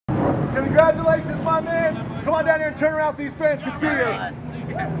Congratulations, my man. Come on down here and turn around so these fans can see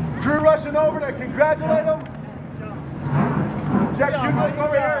you. Drew rushing over to congratulate him. Jack, you look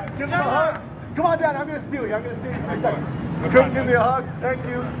over here. Give him a hug. Come on down. I'm going to steal you. I'm going to steal you for a second. Couldn't give me a hug. Thank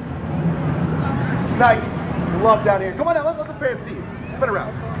you. It's nice. Love down here. Come on down. Let the fans see you. Spin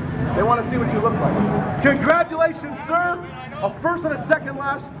around. They want to see what you look like. Congratulations, sir. A first and a second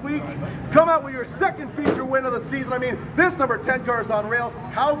last week. Come out with your second feature win of the season. I mean, this number 10 car is on rails.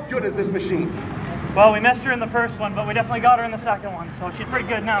 How good is this machine? Well, we missed her in the first one, but we definitely got her in the second one, so she's pretty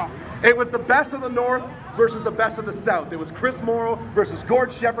good now. It was the best of the North versus the best of the South. It was Chris Morrow versus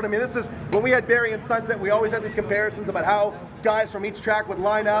Gord Shepherd. I mean, this is, when we had Barry and Sunset, we always had these comparisons about how guys from each track would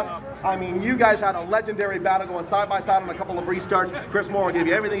line up. I mean, you guys had a legendary battle going side by side on a couple of restarts. Chris Morrow gave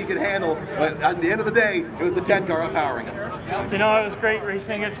you everything he could handle, but at the end of the day, it was the 10 car empowering him. You know, it was great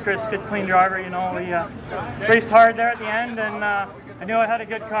racing against Chris, good clean driver. You know, we raced hard there at the end, and I knew I had a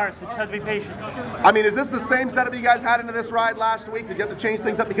good car, so just had to be patient. I mean, is this the same setup you guys had into this ride last week? Did you have to change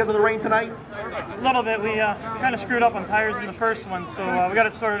things up because of the rain tonight? A little bit. We kind of screwed up on tires in the first one, so we got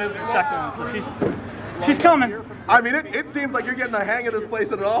it sorted out for the second one. So she's coming. I mean, it seems like you're getting the hang of this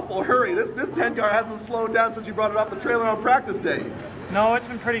place in an awful hurry. This 10 car hasn't slowed down since you brought it off the trailer on practice day. No, it's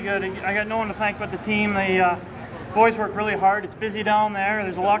been pretty good. I got no one to thank but the team. The boys work really hard. It's busy down there.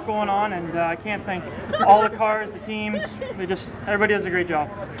 There's a lot going on, and I can't thank all the cars, the teams. Everybody does a great job.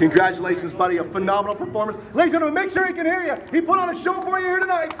 Congratulations, buddy. A phenomenal performance. Ladies and gentlemen, make sure he can hear you. He put on a show for you here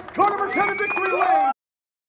tonight. Car number 10 in victory lane.